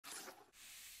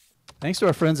Thanks to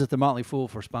our friends at The Motley Fool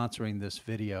for sponsoring this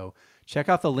video. Check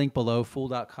out the link below,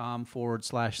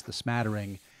 fool.com/The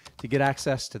Smattering, to get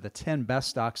access to the 10 best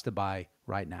stocks to buy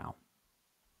right now.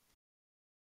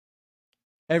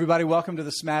 Hey everybody, welcome to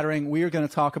The Smattering. We are going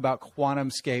to talk about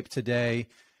QuantumScape today.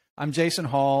 I'm Jason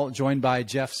Hall, joined by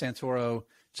Jeff Santoro.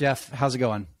 Jeff, how's it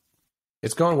going?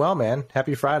 It's going well, man.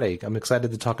 Happy Friday. I'm excited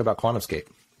to talk about QuantumScape.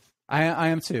 I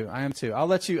am too. I'll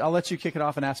let you kick it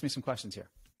off and ask me some questions here.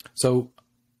 So,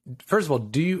 first of all,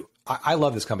 I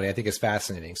love this company. I think it's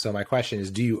fascinating. So my question is,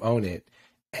 do you own it,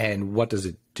 and what does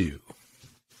it do?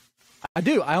 I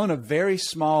do. I own a very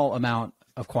small amount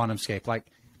of QuantumScape, like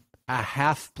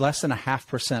less than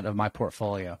 0.5% of my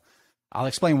portfolio. I'll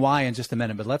explain why in just a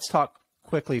minute, but let's talk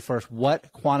quickly first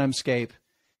what QuantumScape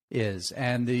is.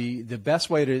 And the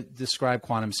best way to describe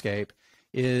QuantumScape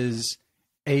is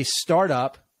a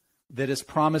startup that is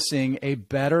promising a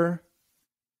better,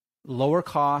 lower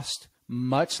cost,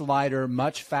 much lighter,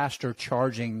 much faster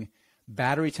charging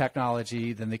battery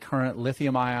technology than the current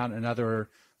lithium ion and other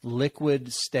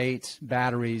liquid state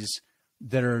batteries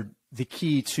that are the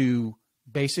key to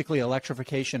basically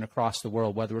electrification across the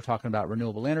world, whether we're talking about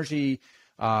renewable energy,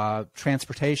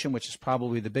 transportation, which is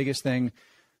probably the biggest thing.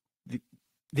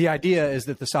 The idea is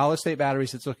that the solid state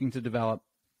batteries it's looking to develop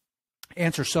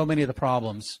answer so many of the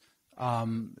problems,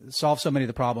 solve so many of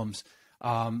the problems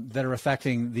that are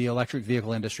affecting the electric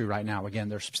vehicle industry right now. Again,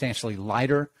 they're substantially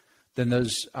lighter than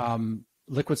those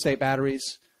liquid state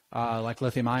batteries like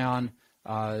lithium ion,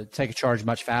 take a charge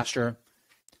much faster.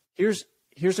 Here's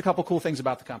a couple cool things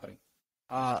about the company.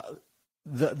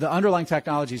 The underlying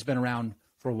technology has been around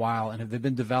for a while, and they've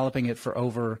been developing it for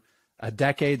over a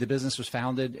decade. The business was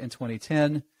founded in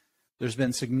 2010. There's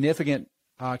been significant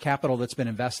capital that's been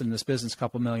invested in this business, a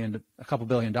couple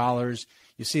billion dollars.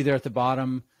 You see there at the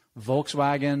bottom,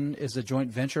 Volkswagen is a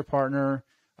joint venture partner,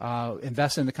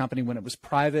 invested in the company when it was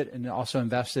private and also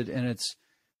invested in its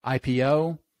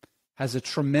IPO, has a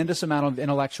tremendous amount of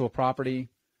intellectual property.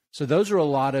 So those are a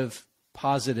lot of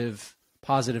positive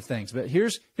things. But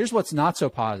here's what's not so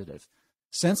positive.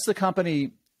 Since the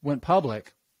company went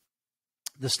public,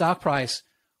 the stock price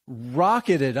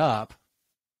rocketed up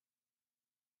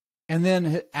and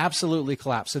then absolutely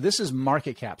collapsed. So this is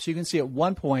market cap. So you can see at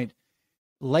one point,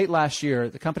 late last year,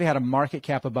 the company had a market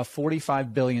cap above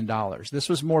 $45 billion. This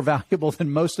was more valuable than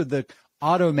most of the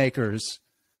automakers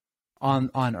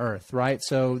on Earth, right?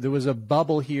 So there was a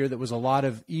bubble here that was a lot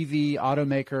of EV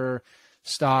automaker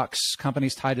stocks,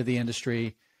 companies tied to the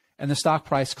industry, and the stock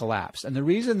price collapsed. And the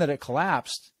reason that it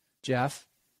collapsed, Jeff,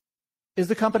 is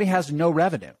the company has no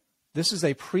revenue. This is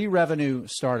a pre-revenue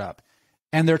startup.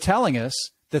 And they're telling us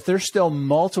that they're still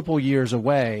multiple years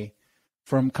away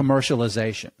from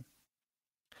commercialization.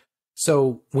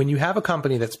 So when you have a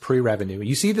company that's pre-revenue,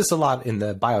 you see this a lot in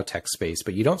the biotech space,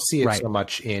 but you don't see it so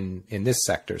much in this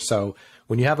sector. So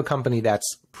when you have a company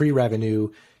that's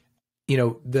pre-revenue, you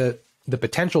know, the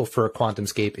potential for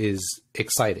QuantumScape is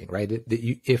exciting, right?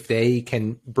 If they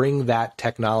can bring that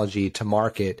technology to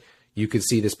market, you could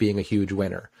see this being a huge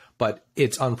winner. But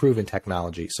it's unproven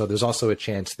technology. So there's also a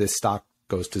chance this stock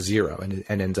goes to zero and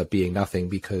ends up being nothing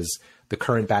because the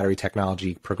current battery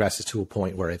technology progresses to a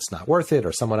point where it's not worth it,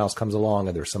 or someone else comes along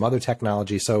and there's some other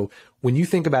technology. So when you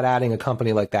think about adding a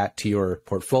company like that to your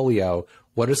portfolio,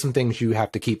 what are some things you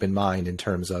have to keep in mind in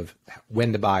terms of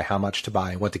when to buy, how much to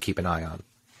buy, and what to keep an eye on?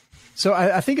 So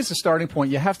I think it's a starting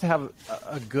point. You have to have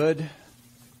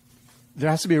there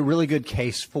has to be a really good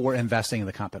case for investing in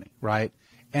the company, right?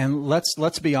 And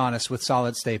let's be honest with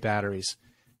solid state batteries.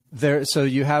 So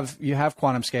you have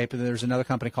QuantumScape, and there's another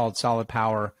company called Solid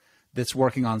Power that's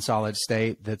working on solid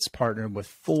state, that's partnered with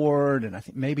Ford and I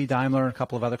think maybe Daimler and a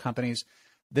couple of other companies.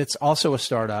 That's also a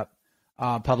startup,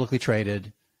 publicly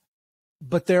traded.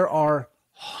 But there are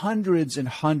hundreds and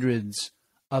hundreds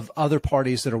of other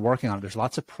parties that are working on it. There's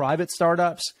lots of private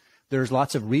startups. There's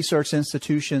lots of research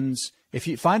institutions. If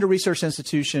you find a research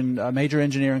institution, a major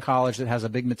engineering college that has a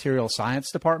big material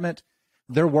science department,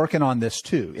 they're working on this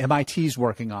too. MIT's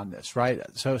working on this, right?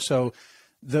 So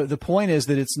the point is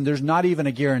that there's not even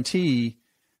a guarantee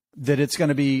that it's going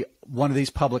to be one of these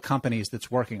public companies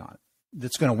that's working on it,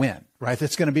 that's going to win, right?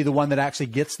 That's going to be the one that actually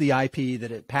gets the IP,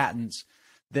 that it patents,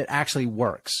 that actually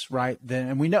works, right?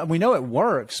 And we know it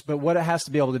works, but what it has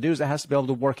to be able to do is it has to be able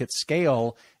to work at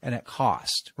scale and at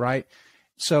cost, right?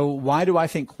 So why do I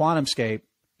think QuantumScape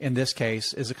in this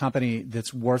case is a company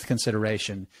that's worth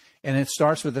consideration? And it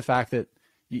starts with the fact that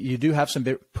you do have some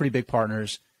pretty big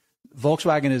partners.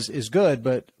 Volkswagen is good,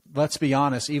 but let's be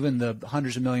honest, even the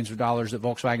hundreds of millions of dollars that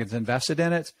Volkswagen's invested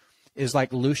in it is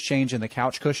like loose change in the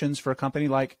couch cushions for a company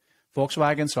like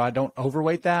Volkswagen. So I don't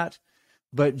overweight that.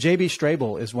 But JB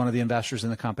Strabel is one of the investors in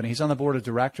the company. He's on the board of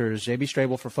directors. JB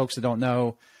Strabel, for folks that don't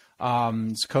know,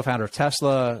 is co-founder of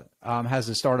Tesla, has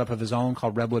a startup of his own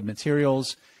called Redwood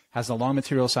Materials, has a long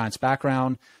material science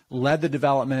background, led the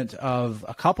development of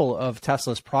a couple of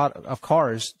Tesla's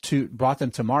cars brought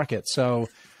them to market. So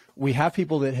we have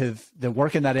people that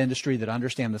work in that industry, that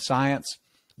understand the science,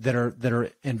 that are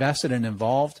invested and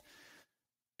involved.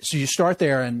 So you start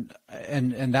there, and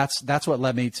that's what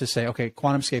led me to say, okay,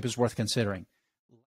 QuantumScape is worth considering.